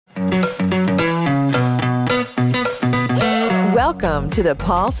Welcome to the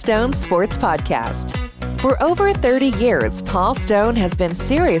Paul Stone Sports Podcast. For over 30 years, Paul Stone has been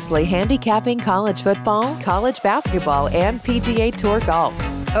seriously handicapping college football, college basketball, and PGA Tour golf.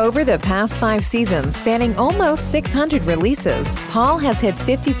 Over the past 5 seasons, spanning almost 600 releases, Paul has hit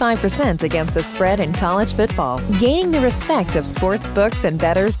 55% against the spread in college football, gaining the respect of sports books and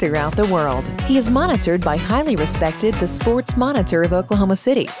bettors throughout the world. He is monitored by highly respected The Sports Monitor of Oklahoma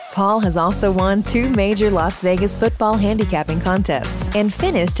City. Paul has also won 2 major Las Vegas football handicapping contests and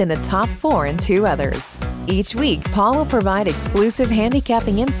finished in the top 4 in 2 others. Each week, Paul will provide exclusive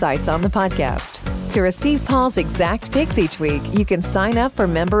handicapping insights on the podcast. To receive Paul's exact picks each week, you can sign up for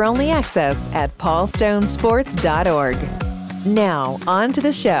member-only access at paulstonesports.org. Now, on to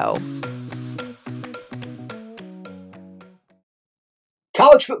the show.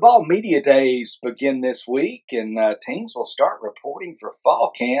 College football media days begin this week, and teams will start reporting for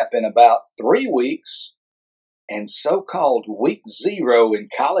fall camp in about 3 weeks. And so-called week 0 in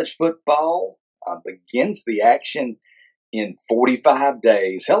college football begins the action in 45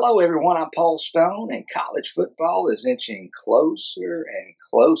 days. Hello, everyone. I'm Paul Stone, and college football is inching closer and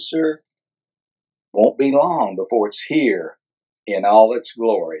closer. Won't be long before it's here in all its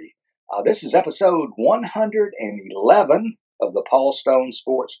glory. This is episode 111 of the Paul Stone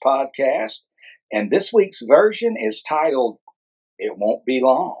Sports Podcast, and this week's version is titled, It Won't Be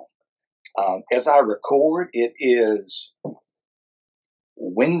Long. As I record, it is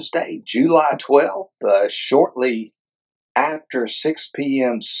Wednesday, July 12th, shortly after 6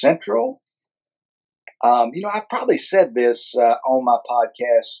 p.m. Central. I've probably said this on my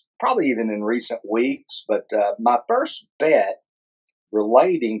podcast, probably even in recent weeks, but my first bet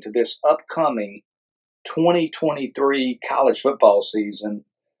relating to this upcoming 2023 college football season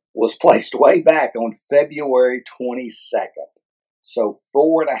was placed way back on February 22nd, so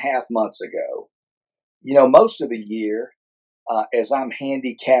 4.5 months ago. Most of the year, as I'm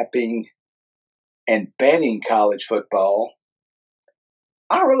handicapping and betting college football,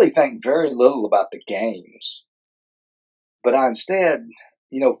 I really think very little about the games. But I instead,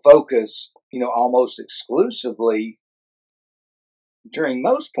 focus, almost exclusively during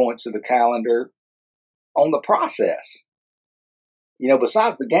most points of the calendar on the process.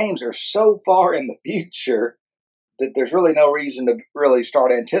 Besides, the games are so far in the future that there's really no reason to really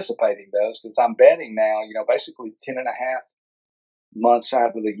start anticipating those, because I'm betting now, basically 10 and a half months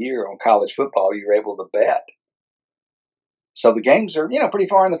out of the year on college football, you're able to bet. So the games are, pretty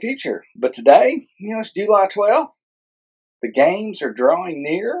far in the future. But today, it's July 12th. The games are drawing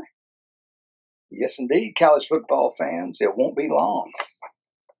near. Yes, indeed, college football fans, it won't be long.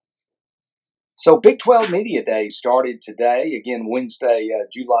 So Big 12 Media Day started today, again, Wednesday,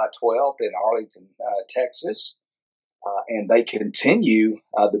 July 12th in Arlington, Texas. And they continue,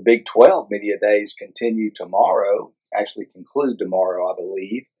 the Big 12 Media Days continue tomorrow, actually conclude tomorrow, I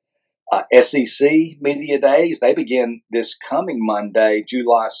believe. SEC Media Days, they begin this coming Monday,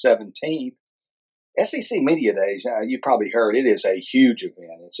 July 17th. SEC Media Days, you probably heard, it is a huge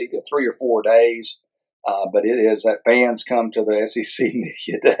event. It's either 3 or 4 days, but it is that fans come to the SEC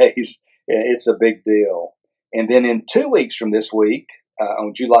Media Days. It's a big deal. And then in 2 weeks from this week,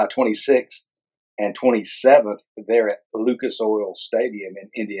 on July 26th and 27th, there at Lucas Oil Stadium in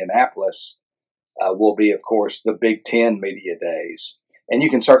Indianapolis, will be, of course, the Big 10 Media Days. And you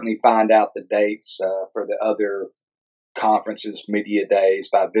can certainly find out the dates for the other conferences' media days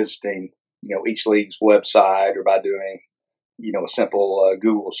by visiting, each league's website or by doing, a simple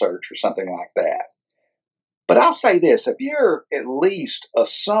Google search or something like that. But I'll say this, if you're at least a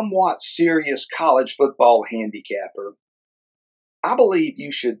somewhat serious college football handicapper, I believe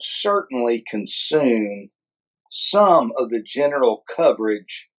you should certainly consume some of the general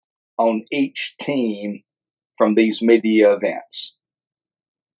coverage on each team from these media events.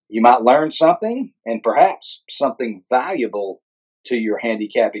 You might learn something, and perhaps something valuable to your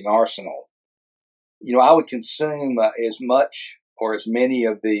handicapping arsenal. I would consume as much or as many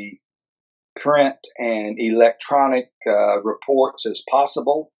of the print and electronic reports as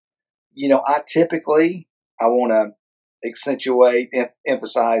possible. I want to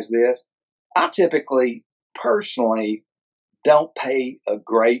emphasize this, I typically, personally, don't pay a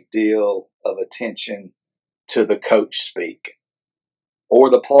great deal of attention to the coach speak, or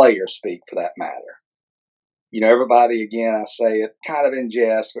the player speak for that matter. Everybody, again, I say it kind of in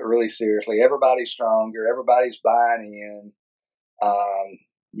jest, but really seriously, everybody's stronger, everybody's buying in.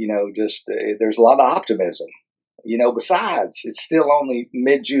 There's a lot of optimism. Besides, it's still only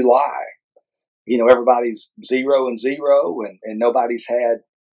mid-July. Everybody's 0-0, and nobody's had,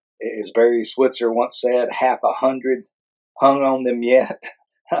 as Barry Switzer once said, half 100 hung on them yet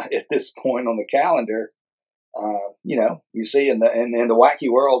at this point on the calendar. You see in the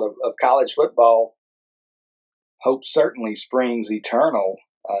wacky world of college football, hope certainly springs eternal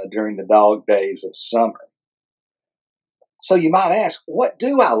during the dog days of summer. So you might ask, what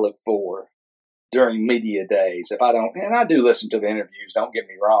do I look for during media days? If I don't, and I do listen to the interviews, don't get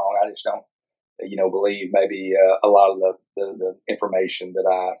me wrong. I just don't, believe maybe a lot of the information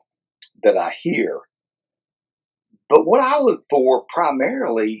that I hear. But what I look for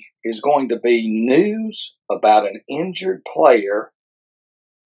primarily is going to be news about an injured player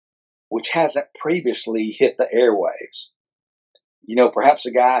which hasn't previously hit the airwaves. Perhaps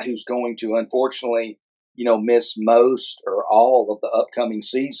a guy who's going to unfortunately, miss most or all of the upcoming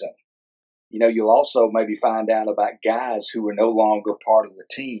season. You'll also maybe find out about guys who are no longer part of the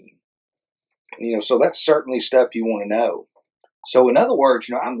team. So that's certainly stuff you want to know. So in other words,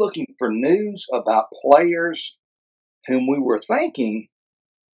 I'm looking for news about players whom we were thinking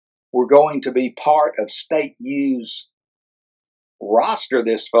were going to be part of State U's roster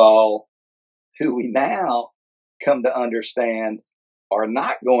this fall, who we now come to understand are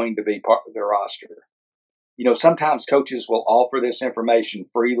not going to be part of the roster. Sometimes coaches will offer this information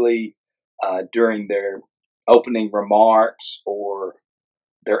freely during their opening remarks or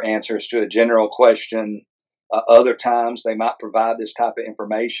their answers to a general question. Other times they might provide this type of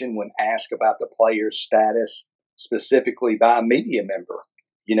information when asked about the player's status, specifically by a media member,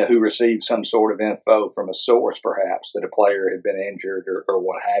 who received some sort of info from a source, perhaps, that a player had been injured or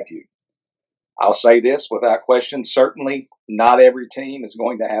what have you. I'll say this without question, certainly not every team is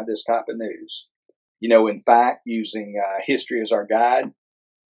going to have this type of news. In fact, using history as our guide,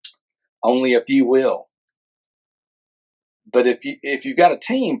 only a few will. But if you've got a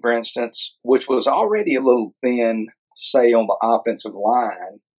team, for instance, which was already a little thin, say on the offensive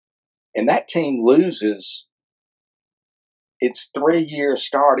line, and that team loses its 3-year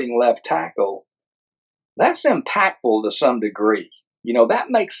starting left tackle, that's impactful to some degree.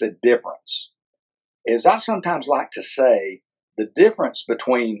 That makes a difference. As I sometimes like to say, the difference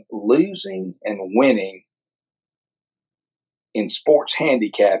between losing and winning in sports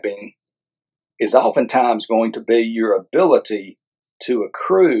handicapping is oftentimes going to be your ability to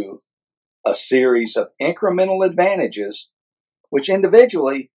accrue a series of incremental advantages, which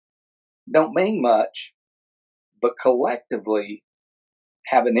individually don't mean much, but collectively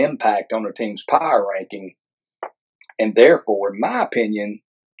have an impact on a team's power ranking. And therefore, in my opinion,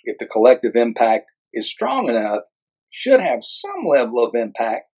 if the collective impact is strong enough, should have some level of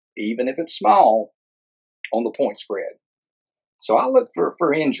impact, even if it's small, on the point spread. So I look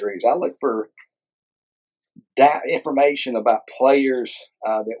for injuries. I look for information about players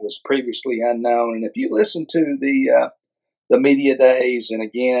that was previously unknown. And if you listen to the media days and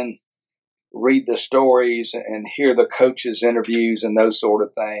again read the stories and hear the coaches' interviews and those sort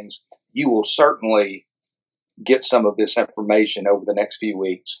of things, you will certainly get some of this information over the next few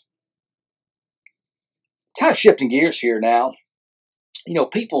weeks. Kind of shifting gears here now.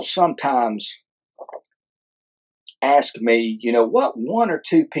 People sometimes ask me, what 1 or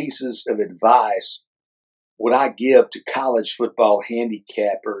 2 pieces of advice would I give to college football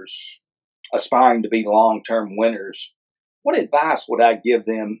handicappers aspiring to be long-term winners? What advice would I give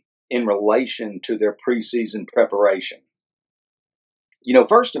them in relation to their preseason preparation?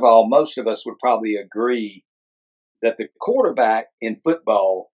 First of all, most of us would probably agree that the quarterback in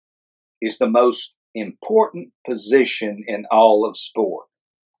football is the most important position in all of sport.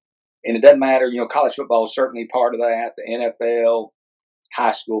 And it doesn't matter, college football is certainly part of that, the NFL,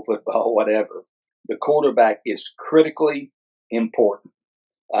 high school football, whatever. The quarterback is critically important,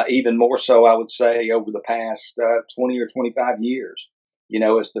 even more so, I would say, over the past 20 or 25 years.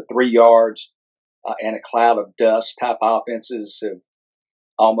 As the 3 yards and a cloud of dust type offenses have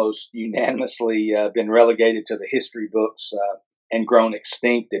almost unanimously been relegated to the history books and grown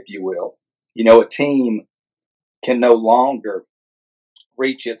extinct, if you will. A team can no longer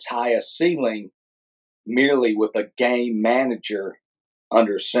reach its highest ceiling merely with a game manager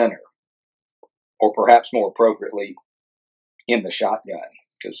under center, or perhaps more appropriately, in the shotgun,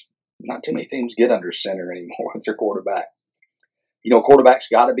 because not too many teams get under center anymore with their quarterback. Quarterback's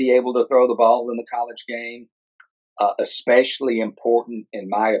got to be able to throw the ball in the college game, especially important, in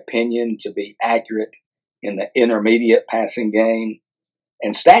my opinion, to be accurate in the intermediate passing game.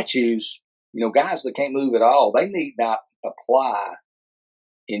 And statues, guys that can't move at all, they need not apply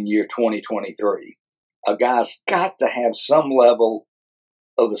in year 2023. A guy's got to have some level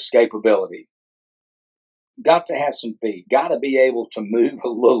of escapability, got to have some feet, got to be able to move a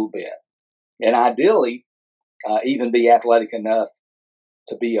little bit, and ideally even be athletic enough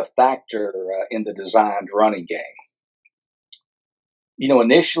to be a factor in the designed running game.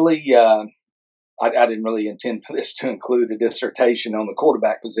 Initially, I didn't really intend for this to include a dissertation on the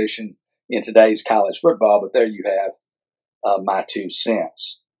quarterback position in today's college football, but there you have my 2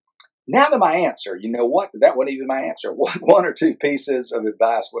 cents. Now to my answer. You know what? That wasn't even my answer. One or two pieces of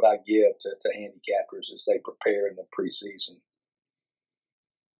advice would I give to handicappers as they prepare in the preseason?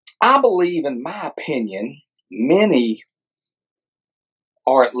 I believe, in my opinion, many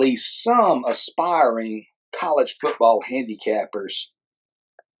or at least some aspiring college football handicappers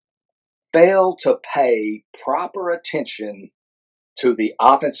fail to pay proper attention to the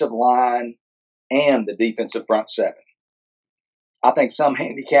offensive line and the defensive front seven. I think some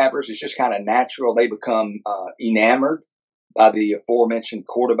handicappers, it's just kind of natural. They become enamored by the aforementioned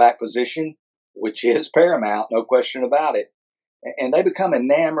quarterback position, which is paramount, no question about it. And they become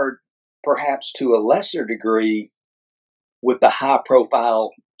enamored, perhaps to a lesser degree, with the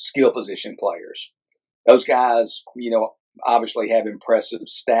high-profile skill position players. Those guys, obviously have impressive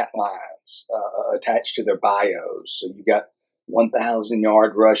stat lines attached to their bios. So you've got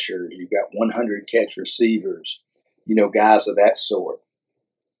 1,000-yard rushers, you've got 100-catch receivers, guys of that sort.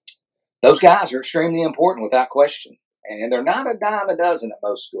 Those guys are extremely important without question. And they're not a dime a dozen at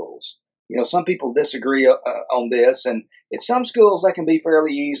most schools. Some people disagree on this, and at some schools they can be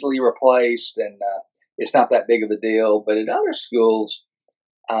fairly easily replaced, and it's not that big of a deal. But at other schools,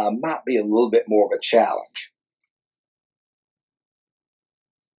 might be a little bit more of a challenge.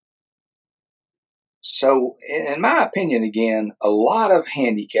 So, in my opinion, again, a lot of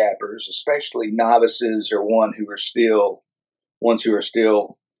handicappers, especially novices or ones who are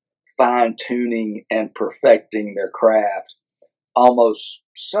still fine-tuning and perfecting their craft, almost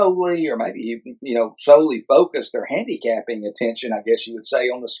solely, or maybe even, solely focus their handicapping attention, I guess you would say,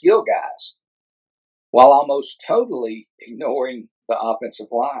 on the skill guys, while almost totally ignoring the offensive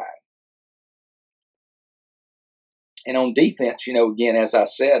line. And on defense, again, as I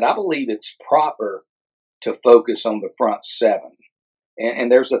said, I believe it's proper to focus on the front seven.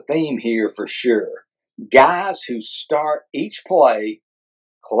 And there's a theme here for sure. Guys who start each play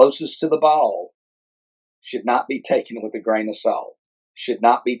closest to the ball should not be taken with a grain of salt, should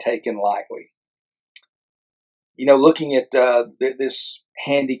not be taken lightly. Looking at this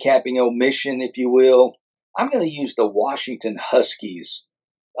handicapping omission, if you will, I'm going to use the Washington Huskies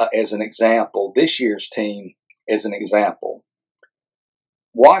as an example, this year's team as an example.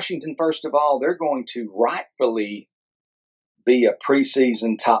 Washington, first of all, they're going to rightfully be a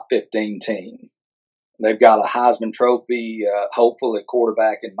preseason top 15 team. They've got a Heisman Trophy hopeful at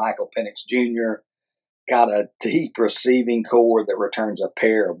quarterback in Michael Penix Jr., got a deep receiving core that returns a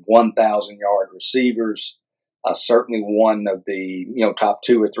pair of 1,000-yard receivers, certainly one of the top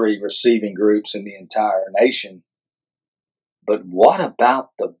 2 or 3 receiving groups in the entire nation. But what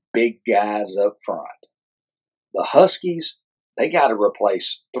about the big guys up front? The Huskies, they got to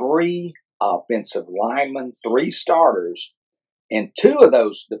replace 3 offensive linemen, 3 starters, and 2 of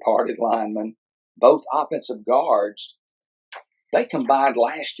those departed linemen, both offensive guards, they combined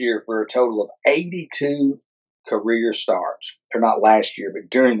last year for a total of 82 career starts. Or not last year, but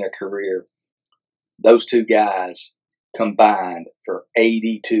during their career, those 2 guys combined for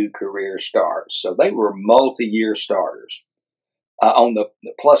 82 career starts. So they were multi-year starters. On the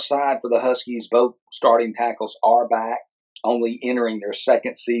plus side for the Huskies, both starting tackles are back, only entering their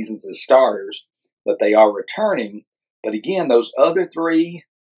second seasons as starters, but they are returning. But again, those other 3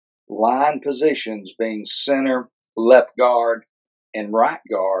 line positions, being center, left guard, and right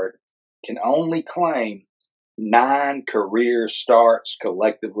guard, can only claim 9 career starts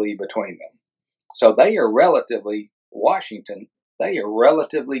collectively between them. So they are relatively, Washington, they are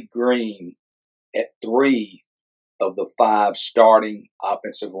relatively green at 3 of the 5 starting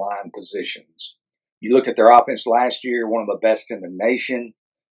offensive line positions. You look at their offense last year, one of the best in the nation.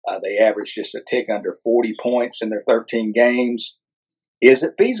 They averaged just a tick under 40 points in their 13 games. Is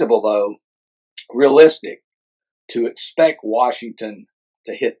it feasible, though, realistic, to expect Washington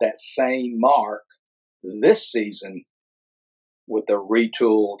to hit that same mark this season with a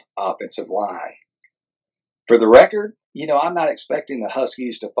retooled offensive line? For the record, I'm not expecting the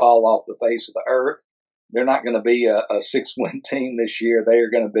Huskies to fall off the face of the earth. They're not going to be a 6-win team this year. They are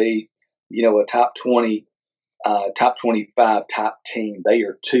going to be, a top 20, top 25 top team. They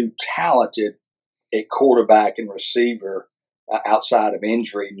are too talented at quarterback and receiver outside of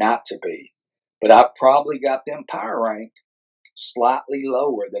injury not to be. But I've probably got them power ranked slightly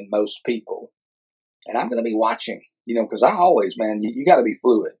lower than most people. And I'm going to be watching, because I always, man, you got to be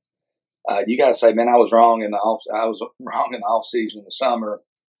fluid. You got to say, man, I was wrong in the off season in the summer.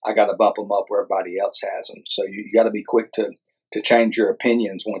 I got to bump them up where everybody else has them. So you got to be quick to change your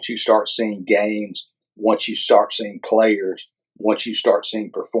opinions once you start seeing games, once you start seeing players, once you start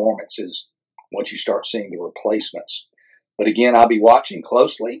seeing performances once you start seeing the replacements. But again, I'll be watching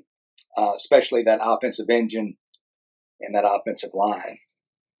closely, especially that offensive engine and that offensive line.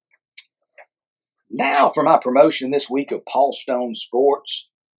 Now for my promotion this week of Paul Stone Sports.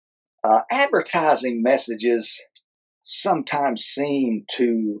 Advertising messages sometimes seem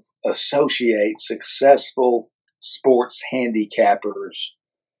to associate successful sports handicappers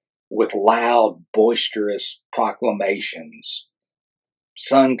with loud, boisterous proclamations,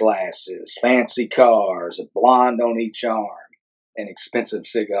 sunglasses, fancy cars, a blonde on each arm, and expensive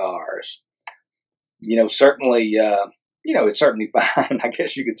cigars. Certainly, it's certainly fine, I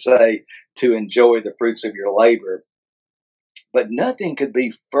guess you could say, to enjoy the fruits of your labor. But nothing could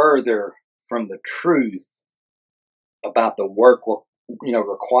be further from the truth about the work,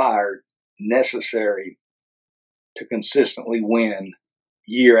 required, necessary to consistently win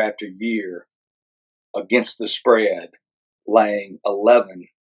year after year against the spread, laying 11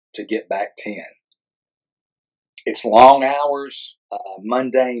 to get back 10. It's long hours,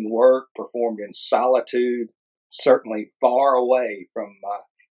 mundane work performed in solitude, certainly far away from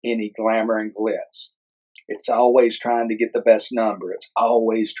any glamour and glitz. It's always trying to get the best number. It's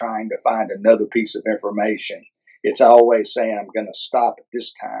always trying to find another piece of information. It's always saying, I'm going to stop at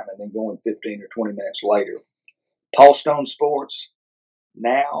this time and then going 15 or 20 minutes later. Paul Stone Sports,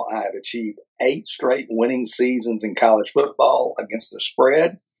 now I have achieved 8 straight winning seasons in college football against the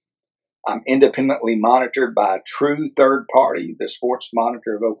spread. I'm independently monitored by a true third party, the Sports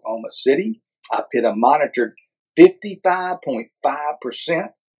Monitor of Oklahoma City. I've hit a monitored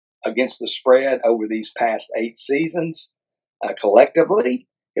 55.5% against the spread over these past 8 seasons collectively.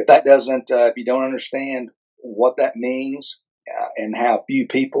 If you don't understand what that means and how few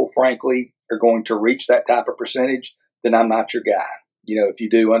people, frankly, are going to reach that type of percentage, then I'm not your guy. If you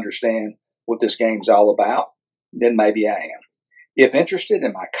do understand what this game's all about, then maybe I am. If interested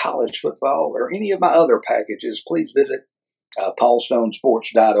in my college football or any of my other packages, please visit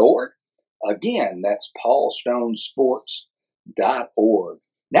paulstonesports.org. Again, that's paulstonesports.org.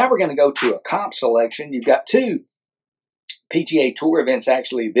 Now we're going to go to a comp selection. You've got 2 PGA Tour events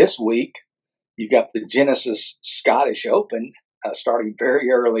actually this week. You've got the Genesis Scottish Open starting very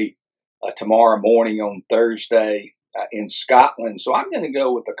early tomorrow morning on Thursday in Scotland. So I'm going to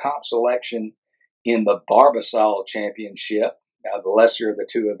go with the comp selection in the Barbasol Championship, the lesser of the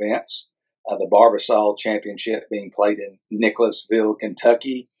 2 events. The Barbasol Championship being played in Nicholasville,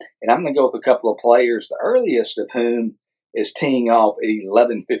 Kentucky. And I'm going to go with a couple of players, the earliest of whom is teeing off at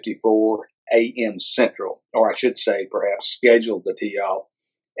 11:54 a.m. Central, or I should say perhaps scheduled to tee off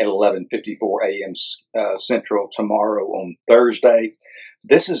at 11:54 a.m. Central tomorrow on Thursday.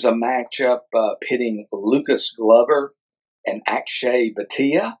 This is a matchup pitting Lucas Glover and Akshay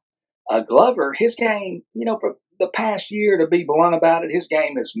Bhatia. Glover, his game, for the past year, to be blunt about it, his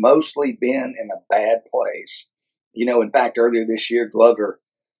game has mostly been in a bad place. In fact, earlier this year, Glover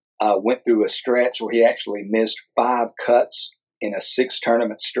went through a stretch where he actually missed 5 cuts in a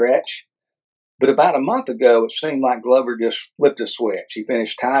 6-tournament stretch. But about a month ago, it seemed like Glover just flipped a switch. He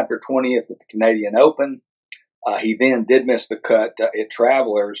finished tied for 20th at the Canadian Open. He then did miss the cut at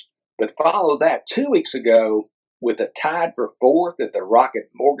Travelers, but followed that 2 weeks ago with a tied for 4th at the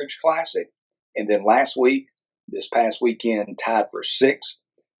Rocket Mortgage Classic. And then this past weekend, tied for 6th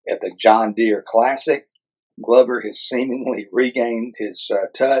at the John Deere Classic. Glover has seemingly regained his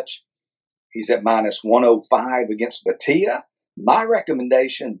touch. He's at minus 105 against Bhatia. My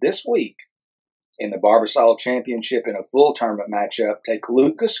recommendation this week in the Barbasol Championship in a full tournament matchup, take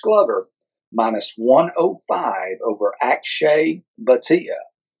Lucas Glover minus 105 over Akshay Bhatia,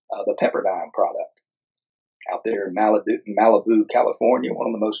 the Pepperdine product. Out there in Malibu, California, one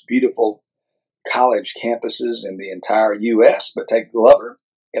of the most beautiful college campuses in the entire U.S., but take Glover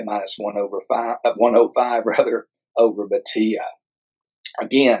at minus 105 over Bhatia.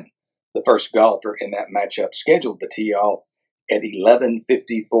 Again, the first golfer in that matchup scheduled to tee off at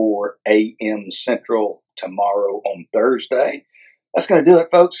 11:54 a.m. Central tomorrow on Thursday. That's going to do it,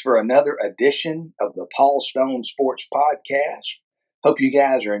 folks, for another edition of the Paul Stone Sports Podcast. Hope you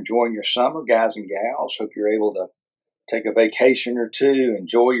guys are enjoying your summer, guys and gals. Hope you're able to take a vacation or two,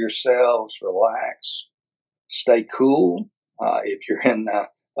 enjoy yourselves, relax, stay cool. If you're in a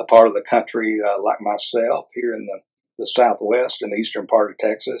part of the country like myself, here in the southwest and eastern part of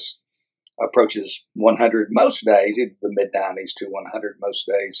Texas, approaches 100 most days, either the mid-90s to 100 most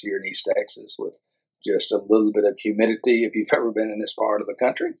days here in East Texas, with just a little bit of humidity if you've ever been in this part of the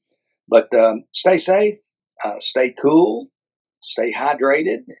country. But stay safe, stay cool, stay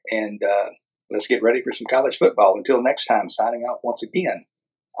hydrated, and let's get ready for some college football. Until next time, signing off once again,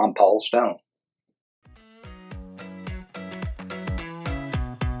 I'm Paul Stone.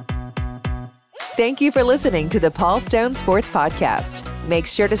 Thank you for listening to the Paul Stone Sports Podcast. Make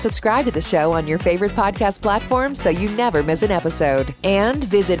sure to subscribe to the show on your favorite podcast platform so you never miss an episode. And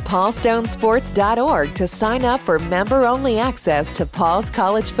visit paulstonesports.org to sign up for member-only access to Paul's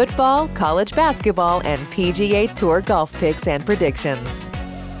college football, college basketball, and PGA Tour golf picks and predictions.